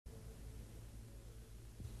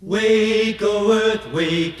Wake, O earth,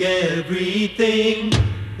 wake everything.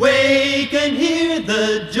 Wake and hear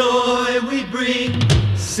the joy we bring.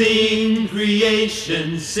 Sing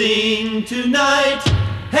creation, sing tonight.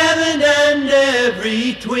 Heaven and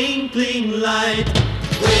every twinkling light.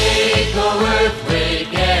 Wake, O earth,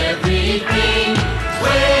 wake everything.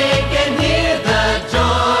 Wake and hear the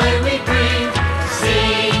joy we bring.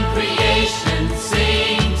 Sing creation,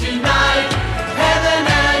 sing tonight. Heaven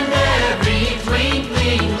and every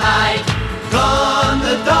twinkling light. Gone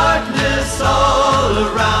the darkness all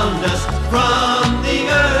around us. From the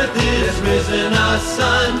earth is risen a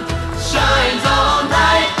sun. Shines all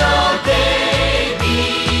night though day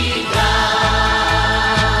be done.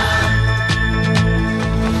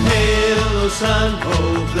 Hail, O sun, O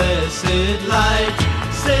blessed light,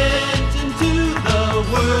 sent into the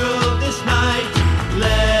world this night.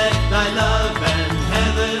 Let thy love and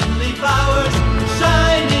heavenly powers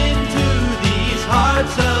shine into these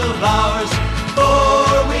hearts of ours. For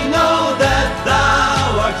we know that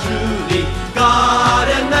thou art truly God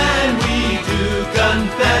and man, we do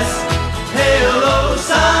confess. Hail, O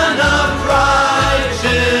Son of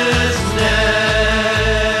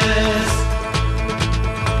righteousness.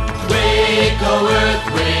 Wake, O earth,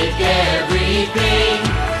 wake everything.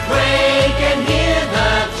 Wake and hear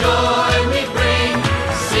the joy we bring.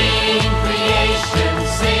 Sing creation,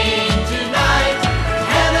 sing tonight.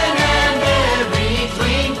 Heaven and every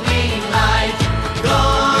twinkling light.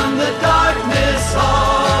 Gone the darkness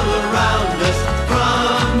all around us.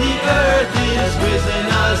 From the earth is risen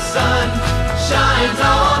a sun. Shines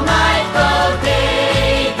all night though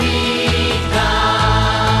day be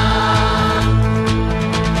done.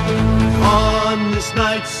 On this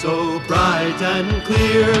night so bright and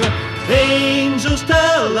clear, angels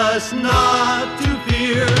tell us not to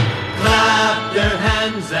fear. Clap their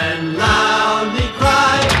hands and loudly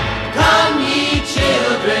cry,